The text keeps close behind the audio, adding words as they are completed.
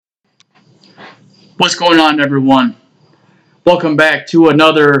What's going on, everyone? Welcome back to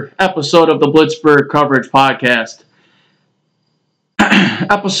another episode of the Blitzburgh Coverage podcast.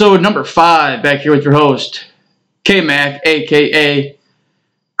 Episode number 5, back here with your host, K-Mac, a.k.a.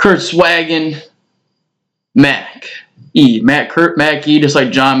 Kurt Swaggin Mac. Kurt Mackey, just like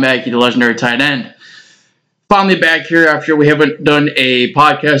John Mackey, the legendary tight end. Finally back here after we haven't done a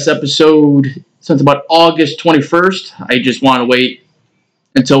podcast episode since about August 21st. I just want to wait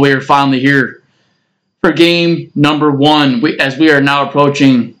until we are finally here for game number 1, as we are now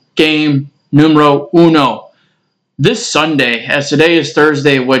approaching game numero uno. This Sunday, as today is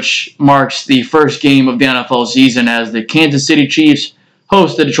Thursday, which marks the first game of the NFL season, as the Kansas City Chiefs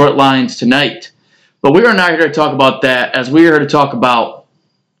host the Detroit Lions tonight. But we are not here to talk about that, as we are here to talk about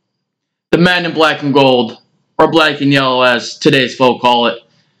the men in black and gold, or black and yellow as today's folk call it.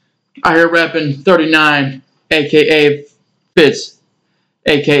 I hear repping 39, a.k.a. Fitz,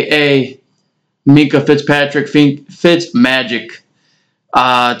 a.k.a. Minka Fitzpatrick, Fitzmagic.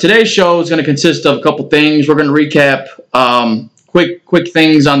 Today's show is going to consist of a couple things. We're going to recap quick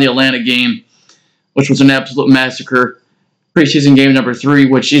things on the Atlanta game, which was an absolute massacre. Preseason game number 3,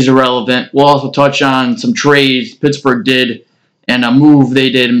 which is irrelevant. We'll also touch on some trades Pittsburgh did and a move they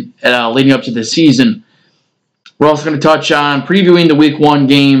did leading up to the season. We're also going to touch on previewing the Week 1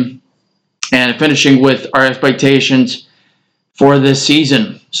 game and finishing with our expectations for this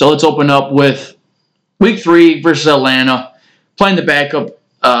season. So let's open up with Week 3 versus Atlanta, playing the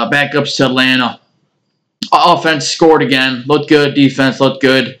backups to Atlanta. Offense scored again, looked good. Defense looked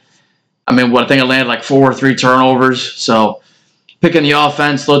good. I think Atlanta had like 4 or 3 turnovers. So picking the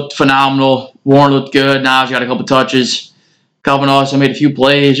offense looked phenomenal. Warren looked good. Now he's got a couple touches. Calvin also made a few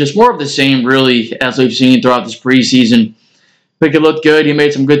plays. Just more of the same, really, as we've seen throughout this preseason. Pickett looked good. He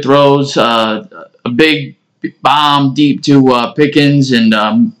made some good throws. A big bomb deep to Pickens and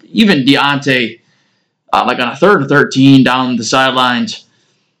even Deontay, like on a 3rd and 13 down the sidelines.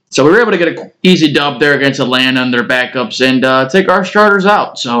 So we were able to get an easy dub there against Atlanta and their backups and take our starters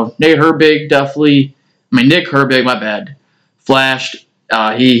out. So Nick Herbig, flashed.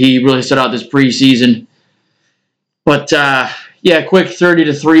 He really stood out this preseason. But quick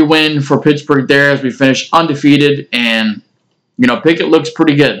 30-3 win for Pittsburgh there as we finished undefeated, and Pickett looks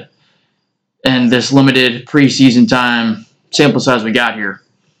pretty good in this limited preseason time sample size we got here.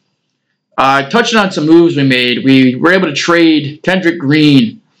 Touching on some moves we made, we were able to trade Kendrick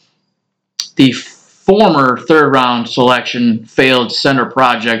Green, the former 3rd-round selection failed center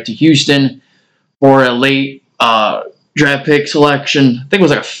project, to Houston for a late draft pick selection. I think it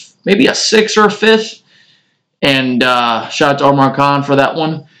was maybe a 6th or a 5th. And shout out to Omar Khan for that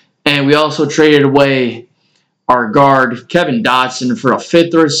one. And we also traded away our guard, Kevin Dotson, for a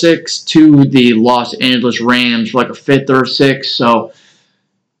 5th or a 6th to the Los Angeles Rams for like a 5th or a 6th. So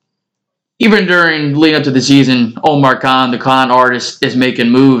even during leading up to the season, Omar Khan, the Khan artist, is making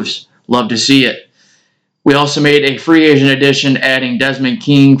moves. Love to see it. We also made a free agent addition, adding Desmond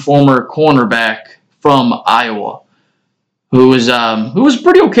King, former cornerback from Iowa, who was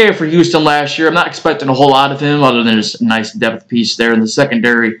pretty okay for Houston last year. I'm not expecting a whole lot of him other than just a nice depth piece there in the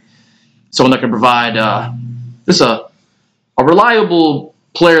secondary. Someone that can provide just a reliable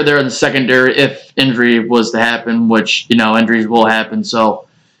player there in the secondary if injury was to happen, which, injuries will happen. So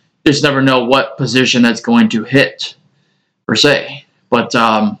just never know what position that's going to hit, per se. But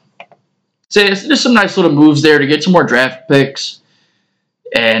it's just some nice little moves there to get some more draft picks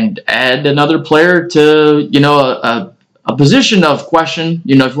and add another player to, a position of question,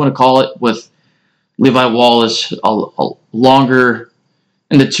 if you want to call it, with Levi Wallace, a longer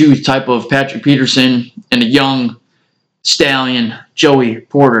in the tooth type of Patrick Peterson, and a young stallion, Joey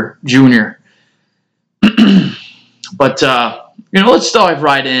Porter Jr. But, let's dive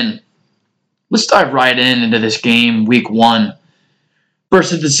right in. Let's dive right into this game, Week 1,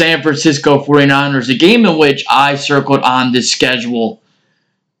 versus the San Francisco 49ers, a game in which I circled on this schedule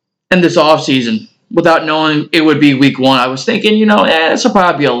in this offseason. Without knowing it would be Week 1, I was thinking, this will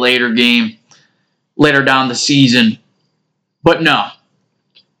probably be a later game, later down the season. But no,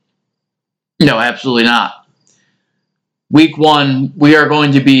 absolutely not. Week 1, we are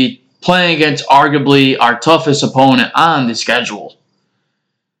going to be playing against arguably our toughest opponent on the schedule.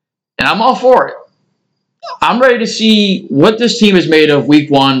 And I'm all for it. I'm ready to see what this team is made of Week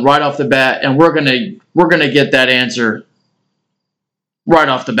 1 right off the bat, and we're gonna get that answer right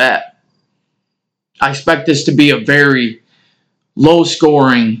off the bat. I expect this to be a very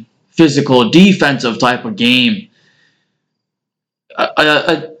low-scoring, physical, defensive type of game.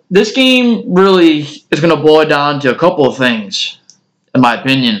 This game really is going to boil down to a couple of things, in my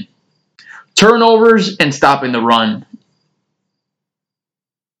opinion. Turnovers and stopping the run.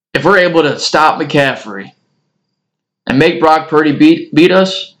 if we're able to stop McCaffrey and make Brock Purdy beat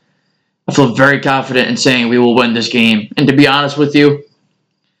us, I feel very confident in saying we will win this game. And to be honest with you,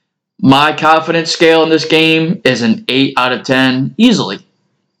 my confidence scale in this game is an 8 out of 10 easily.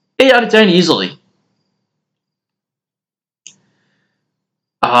 8 out of 10 easily.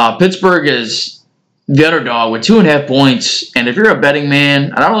 Pittsburgh is the underdog with 2.5 points. And if you're a betting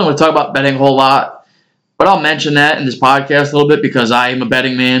man, I don't really want to talk about betting a whole lot, but I'll mention that in this podcast a little bit because I am a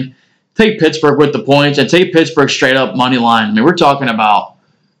betting man. Take Pittsburgh with the points and take Pittsburgh straight up money line. I mean, we're talking about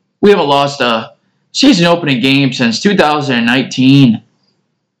we haven't lost a season opening game since 2019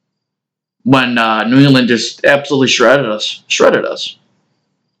 when New England just absolutely shredded us.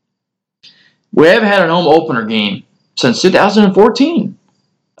 We haven't had an home opener game since 2014.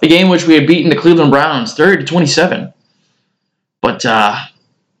 A game which we had beaten the Cleveland Browns 30-27. But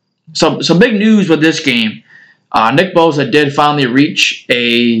some big news with this game. Nick Bosa did finally reach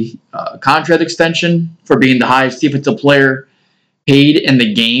a contract extension for being the highest defensive player paid in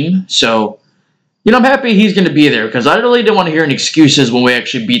the game. So, I'm happy he's going to be there because I really didn't want to hear any excuses when we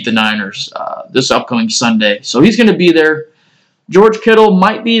actually beat the Niners this upcoming Sunday. So he's going to be there. George Kittle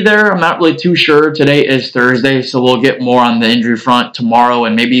might be there. I'm not really too sure. Today is Thursday, so we'll get more on the injury front tomorrow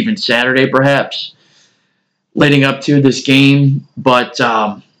and maybe even Saturday perhaps leading up to this game. But,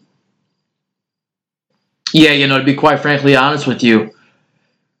 to be quite frankly honest with you,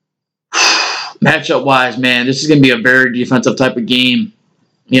 matchup-wise, man, this is going to be a very defensive type of game.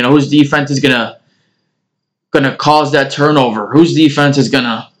 Whose defense is going to cause that turnover? Whose defense is going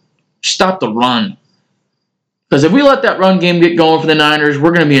to stop the run? Because if we let that run game get going for the Niners,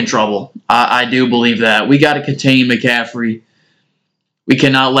 we're going to be in trouble. I do believe that. We got to contain McCaffrey. We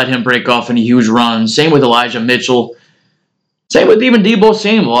cannot let him break off any huge runs. Same with Elijah Mitchell. Same with even Deebo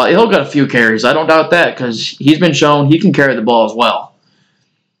Samuel. He'll get a few carries. I don't doubt that because he's been shown he can carry the ball as well.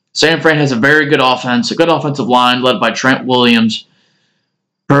 San Fran has a very good offense, a good offensive line led by Trent Williams.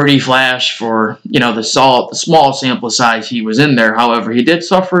 Birdie flash for, the small sample size he was in there. However, he did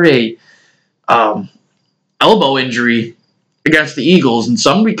suffer a elbow injury against the Eagles, and so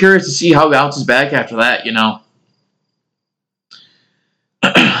I'm going to be curious to see how he bounces back after that,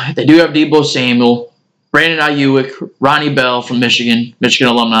 They do have Deebo Samuel, Brandon Ayuk, Ronnie Bell from Michigan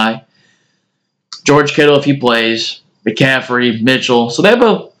alumni, George Kittle if he plays, McCaffrey, Mitchell. So they have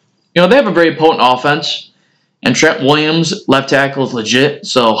a very potent offense. And Trent Williams, left tackle, is legit.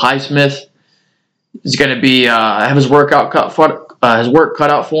 So Highsmith is going to be have his work cut out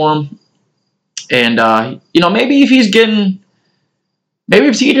for him. And maybe if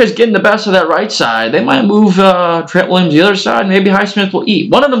CJ's getting the best of that right side, they might move Trent Williams the other side. Maybe Highsmith will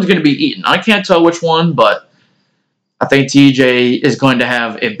eat. One of them is going to be eaten. I can't tell which one, but I think TJ is going to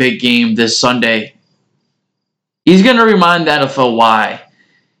have a big game this Sunday. He's going to remind the NFL why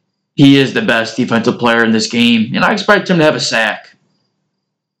he is the best defensive player in this game, and I expect him to have a sack.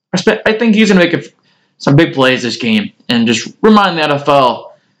 I think he's going to make some big plays this game and just remind the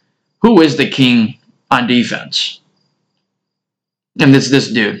NFL who is the king on defense. And it's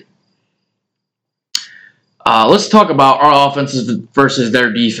this dude. Let's talk about our offenses versus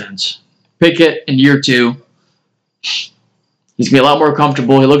their defense. Pickett in year 2. He's going to be a lot more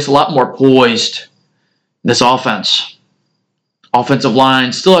comfortable. He looks a lot more poised. This offense. Offensive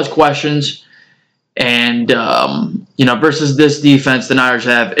line still has questions. And, versus this defense the Niners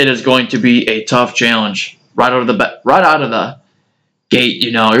have, it is going to be a tough challenge. Right out of the gate,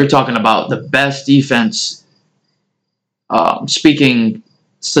 you're talking about the best defense, speaking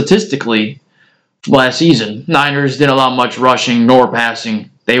statistically, from last season. Niners didn't allow much rushing nor passing.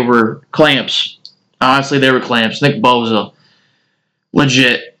 They were clamps. Honestly, they were clamps. Nick Bosa,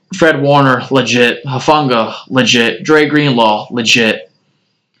 legit. Fred Warner, legit. Hufanga, legit. Dre Greenlaw, legit.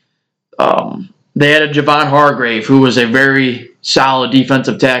 They had a Javon Hargrave, who was a very solid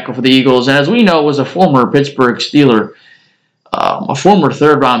defensive tackle for the Eagles, and as we know, was a former Pittsburgh Steeler, a former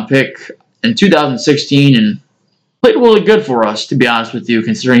third-round pick in 2016, and played really good for us, to be honest with you,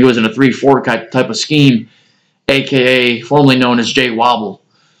 considering he was in a 3-4 type of scheme, a.k.a. formerly known as Jay Wobble.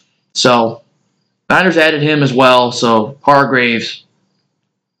 So, Niners added him as well, so Hargraves.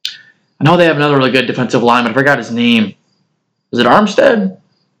 I know they have another really good defensive lineman. I forgot his name. Is it Armstead? I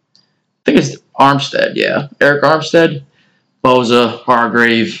think it's Armstead, yeah. Eric Armstead. Bosa,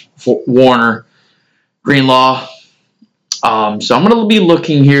 Hargrave, Warner, Greenlaw. So I'm going to be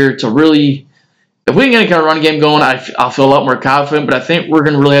looking here to really, if we can get a kind of run game going, I'll feel a lot more confident, but I think we're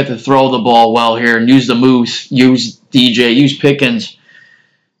going to really have to throw the ball well here and use the Moose, use DJ, use Pickens,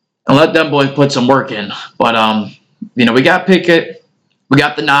 and let them boys put some work in. But, we got Pickett. We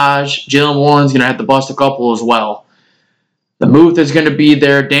got the Naj. Jalen Warren's going to have to bust a couple as well. The Muth is going to be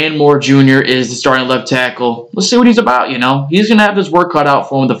there. Dan Moore Jr. is the starting left tackle. Let's see what he's about, He's going to have his work cut out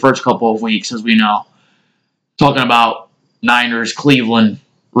for him the first couple of weeks, as we know. Talking about Niners, Cleveland,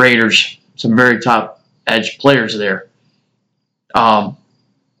 Raiders, some very top edge players there. So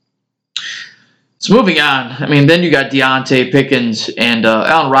moving on, then you got Deontay Pickens and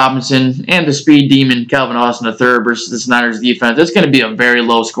Allen Robinson and the speed demon Calvin Austin III versus this Niners defense. It's going to be a very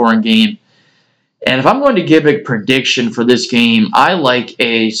low-scoring game. And if I'm going to give a prediction for this game, I like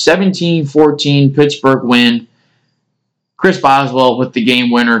a 17-14 Pittsburgh win. Chris Boswell with the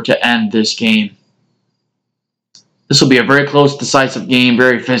game winner to end this game. This will be a very close, decisive game,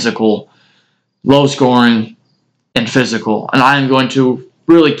 very physical, low-scoring, and physical. And I am going to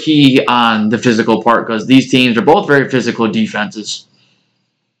really key on the physical part because these teams are both very physical defenses.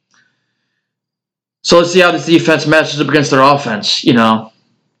 So let's see how this defense matches up against their offense.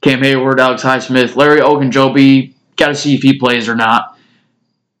 Cam Hayward, Alex Highsmith, Larry Ogunjobi, got to see if he plays or not.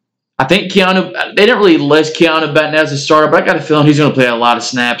 I think they didn't really list Keanu Benton as a starter, but I got a feeling he's going to play a lot of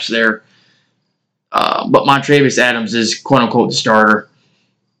snaps there. But Montravius Adams is quote-unquote the starter.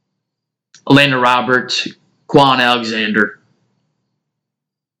 Elena Roberts, Quan Alexander,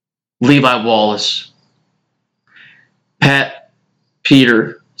 Levi Wallace, Pat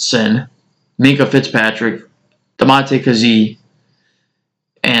Peterson, Minka Fitzpatrick, DeMonte Kazee,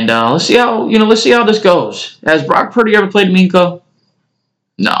 and let's see how this goes. Has Brock Purdy ever played Minka?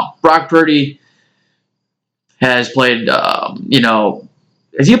 No. Brock Purdy has played,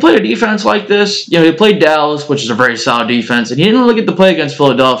 has he played a defense like this? He played Dallas, which is a very solid defense, and he didn't really get to play against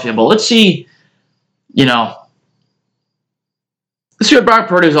Philadelphia. But let's see, let's see what Brock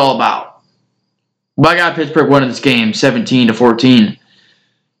Purdy is all about. But I got Pittsburgh winning this game, 17-14.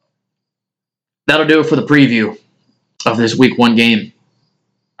 That'll do it for the preview of this Week 1 game.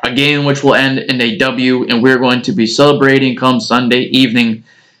 A game which will end in a W, and we're going to be celebrating come Sunday evening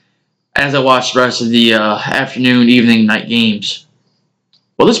as I watch the rest of the afternoon, evening, night games.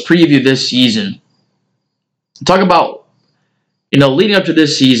 Well, let's preview this season. Talk about, leading up to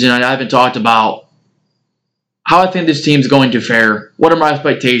this season, I haven't talked about how I think this team's going to fare. What are my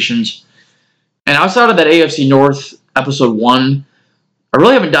expectations? And outside of that AFC North episode 1, I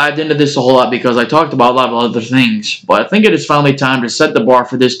really haven't dived into this a whole lot because I talked about a lot of other things. But I think it is finally time to set the bar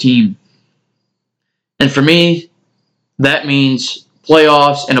for this team. And for me, that means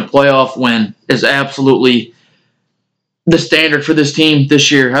playoffs and a playoff win is absolutely the standard for this team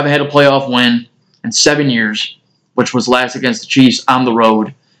this year. Haven't had a playoff win in 7 years, which was last against the Chiefs on the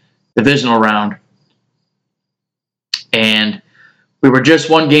road, divisional round. And we were just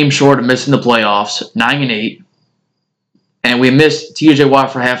one game short of missing the playoffs, 9-8. And we missed T.J.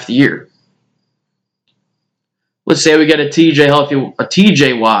 Watt for half the year. Let's say we get a T.J.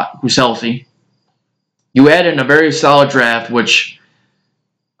 Watt who's healthy. You add in a very solid draft, which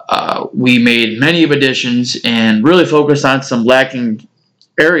we made many of additions and really focused on some lacking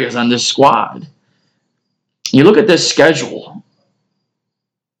areas on this squad. You look at this schedule.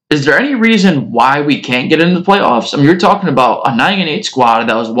 Is there any reason why we can't get into the playoffs? You're talking about a 9-8 squad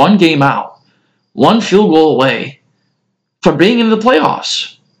that was one game out, one field goal away from being in the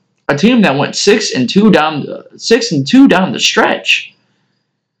playoffs. A team that went 6-2 down the stretch.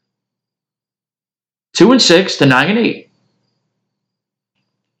 2-6 to 9-8.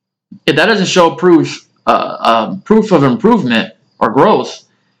 If that doesn't show proof of improvement or growth,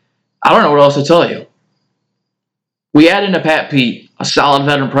 I don't know what else to tell you. We add in a Pat Pete, a solid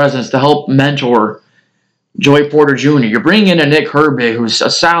veteran presence to help mentor Joey Porter Jr. You're bringing in a Nick Herbig, who's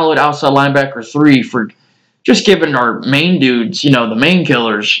a solid outside linebacker 3 for just giving our main dudes, the main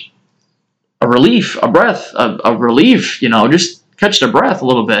killers, a relief, a breath, a relief, just catch their breath a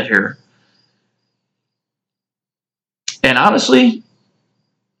little bit here. And honestly,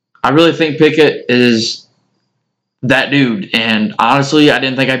 I really think Pickett is that dude. And honestly, I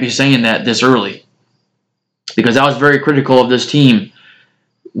didn't think I'd be saying that this early, because I was very critical of this team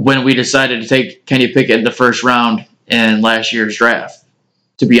when we decided to take Kenny Pickett in the first round in last year's draft.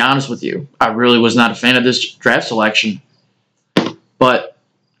 To be honest with you, I really was not a fan of this draft selection. But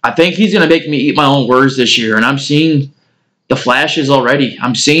I think he's going to make me eat my own words this year, and I'm seeing the flashes already.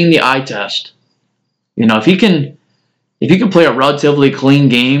 I'm seeing the eye test. If he can play a relatively clean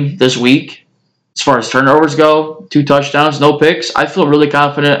game this week, as far as turnovers go, 2 touchdowns, no picks, I feel really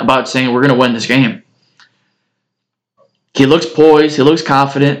confident about saying we're going to win this game. He looks poised. He looks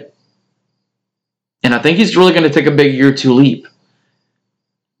confident. And I think he's really going to take a big year 2 leap.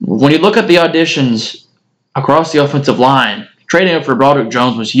 When you look at the auditions across the offensive line, trading up for Broderick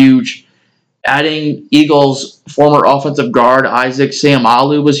Jones was huge. Adding Eagles' former offensive guard Isaac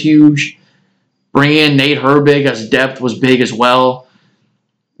Seumalo was huge. Bring in Nate Herbig as depth was big as well.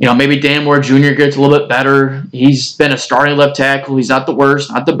 Maybe Dan Moore Jr. gets a little bit better. He's been a starting left tackle. He's not the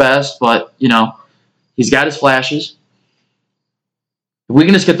worst, not the best, but, he's got his flashes. If we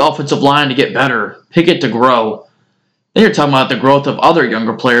can just get the offensive line to get better, Pickett to grow, then you're talking about the growth of other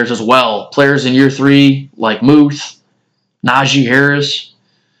younger players as well. Players in year 3 like Muth, Najee Harris.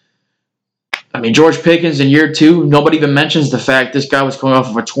 George Pickens in year 2, nobody even mentions the fact this guy was coming off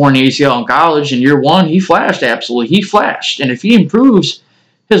of a torn ACL in college. In year 1, he flashed, absolutely. He flashed. And if he improves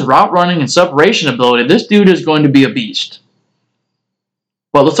his route running and separation ability, this dude is going to be a beast.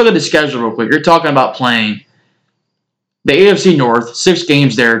 But let's look at the schedule real quick. You're talking about playing the AFC North, 6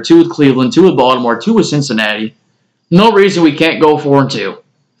 games there, 2 with Cleveland, 2 with Baltimore, 2 with Cincinnati. No reason we can't go 4-2,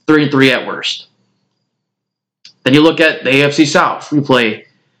 3-3 at worst. Then you look at the AFC South. We play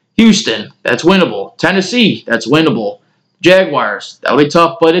Houston, that's winnable. Tennessee, that's winnable. Jaguars, that'll be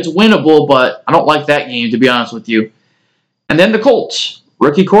tough, but it's winnable, but I don't like that game, to be honest with you. And then the Colts,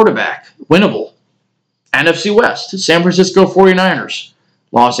 rookie quarterback, winnable. NFC West, San Francisco 49ers,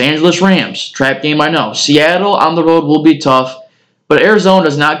 Los Angeles Rams, trap game I know. Seattle on the road will be tough, but Arizona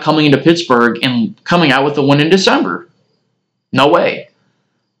is not coming into Pittsburgh and coming out with a win in December. No way.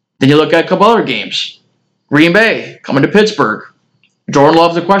 Then you look at a couple other games. Green Bay, coming to Pittsburgh. Jordan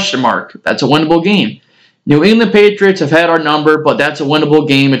Love's a question mark. That's a winnable game. New England Patriots have had our number, but that's a winnable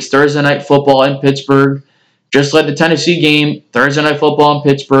game. It's Thursday Night Football in Pittsburgh. Just like the Tennessee game, Thursday Night Football in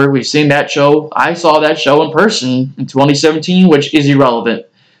Pittsburgh. We've seen that show. I saw that show in person in 2017, which is irrelevant.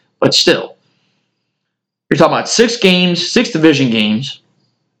 But still. You're talking about 6 games, 6 division games.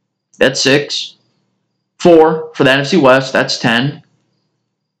 That's 6. 4 for the NFC West. That's 10.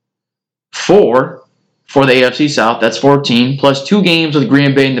 4 for the AFC South, that's 14, plus 2 games with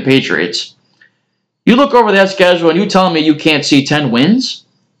Green Bay and the Patriots. You look over that schedule and you tell me you can't see 10 wins?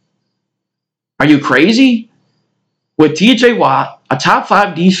 Are you crazy? With TJ Watt, a top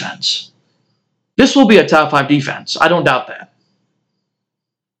 5 defense. This will be a top 5 defense. I don't doubt that.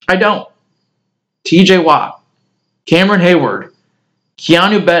 I don't. TJ Watt, Cameron Hayward,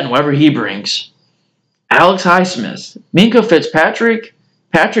 Keanu Benton, whoever he brings, Alex Highsmith, Minka Fitzpatrick,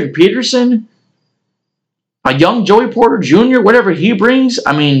 Patrick Peterson, a young Joey Porter Jr., whatever he brings.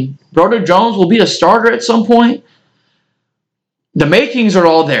 Brother Jones will be a starter at some point. The makings are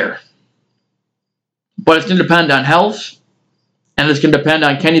all there. But it's going to depend on health, and it's going to depend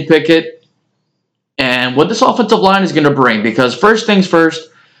on Kenny Pickett and what this offensive line is going to bring. Because first things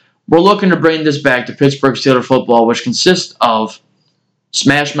first, we're looking to bring this back to Pittsburgh Steelers football, which consists of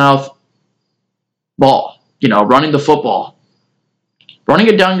smash mouth ball, running the football. Running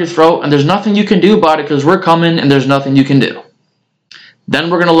it down your throat, and there's nothing you can do about it because we're coming and there's nothing you can do. Then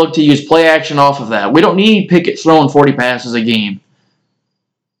we're going to look to use play action off of that. We don't need Pickett throwing 40 passes a game.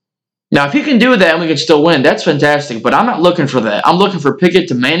 Now, if he can do that and we can still win, that's fantastic, but I'm not looking for that. I'm looking for Pickett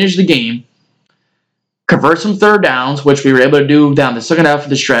to manage the game, convert some third downs, which we were able to do down the second half of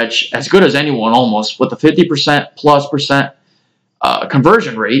the stretch, as good as anyone almost, with a 50% plus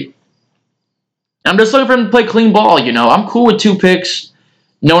conversion rate. I'm just looking for him to play clean ball, I'm cool with 2 picks.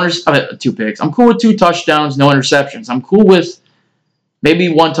 2 picks. I'm cool with 2 touchdowns, no interceptions. I'm cool with maybe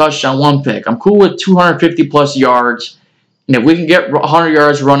 1 touchdown, 1 pick. I'm cool with 250 plus yards. And if we can get 100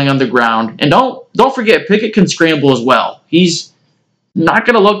 yards running on the ground, and don't forget, Pickett can scramble as well. He's not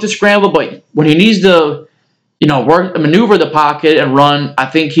going to look to scramble, but when he needs to, maneuver the pocket and run, I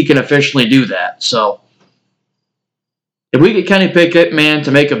think he can efficiently do that. So if we get Kenny Pickett, man, to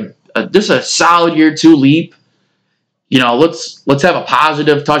make just a solid year 2 leap. Let's have a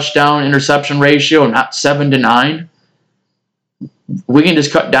positive touchdown interception ratio, not 7-9. We can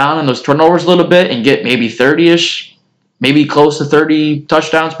just cut down on those turnovers a little bit and get maybe 30-ish, maybe close to 30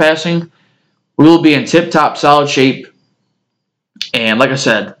 touchdowns passing. We will be in tip-top solid shape. And like I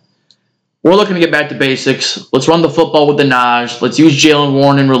said, we're looking to get back to basics. Let's run the football with the Naj. Let's use Jalen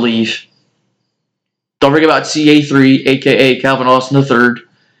Warren in relief. Don't forget about CA3, a.k.a. Calvin Austin III.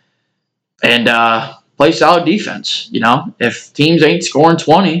 And play solid defense. If teams ain't scoring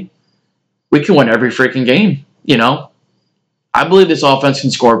 20, we can win every freaking game. I believe this offense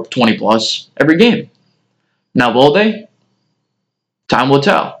can score 20 plus every game. Now, will they? Time will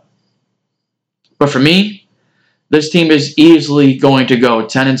tell. But for me, this team is easily going to go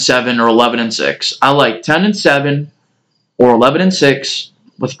 10-7 or 11-6. I like 10-7 or 11-6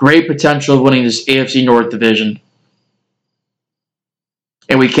 with great potential of winning this AFC North division.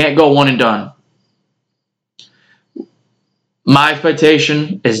 And we can't go one and done. My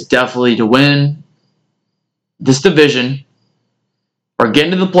expectation is definitely to win this division or get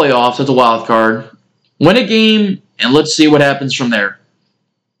into the playoffs as a wild card, win a game, and let's see what happens from there.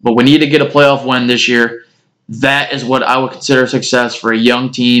 but we need to get a playoff win this year. That is what I would consider success for a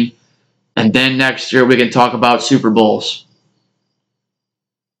young team. And then next year we can talk about Super Bowls.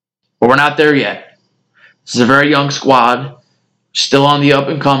 But we're not there yet. This is a very young squad, still on the up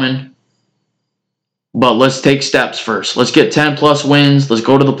and coming. But let's take steps first. Let's get 10-plus wins. Let's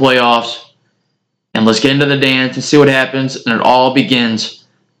go to the playoffs. And let's get into the dance and see what happens. And it all begins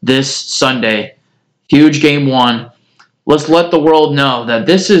this Sunday. Huge game 1. Let's let the world know that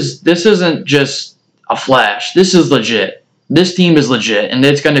this isn't just a flash. This is legit. This team is legit, and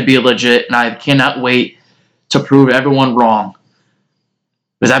it's going to be legit, and I cannot wait to prove everyone wrong.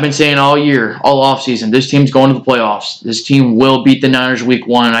 Because I've been saying all year, all offseason, this team's going to the playoffs. This team will beat the Niners week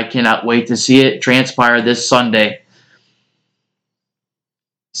 1, and I cannot wait to see it transpire this Sunday.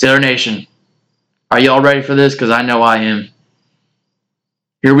 Steeler Nation, are you all ready for this? Because I know I am.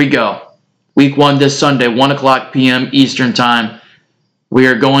 Here we go. Week 1 this Sunday, 1 o'clock p.m. Eastern Time.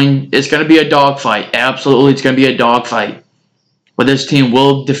 It's going to be a dogfight. Absolutely, it's going to be a dogfight. But this team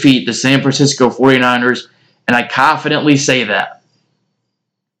will defeat the San Francisco 49ers, and I confidently say that.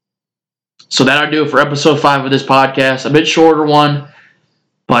 So that'll do it for episode 5 of this podcast. A bit shorter one,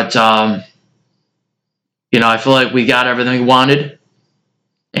 but I feel like we got everything we wanted,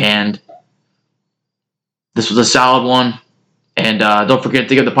 and this was a solid one. And don't forget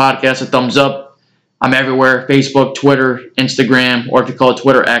to give the podcast a thumbs up. I'm everywhere: Facebook, Twitter, Instagram, or if you call it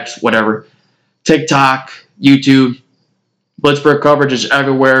Twitter X, whatever. TikTok, YouTube. Blitzburgh Coverage is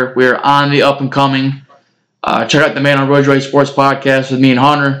everywhere. We're on the up and coming. Check out the Man on Roadway Sports podcast with me and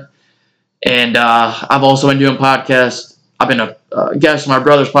Hunter. And I've also been doing podcasts. I've been a guest on my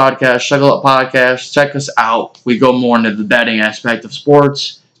brother's podcast, Shuggle Up Podcast. Check us out. We go more into the betting aspect of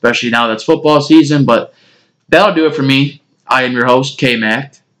sports, especially now that's football season. But that'll do it for me. I am your host,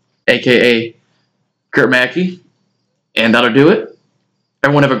 K-Mac, a.k.a. Kurt Mackey. And that'll do it.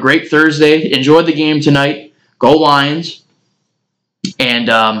 Everyone have a great Thursday. Enjoy the game tonight. Go Lions. And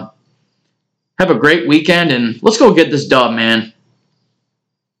have a great weekend. And let's go get this dub, man.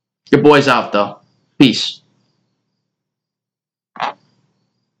 Your boy's out, though. Peace.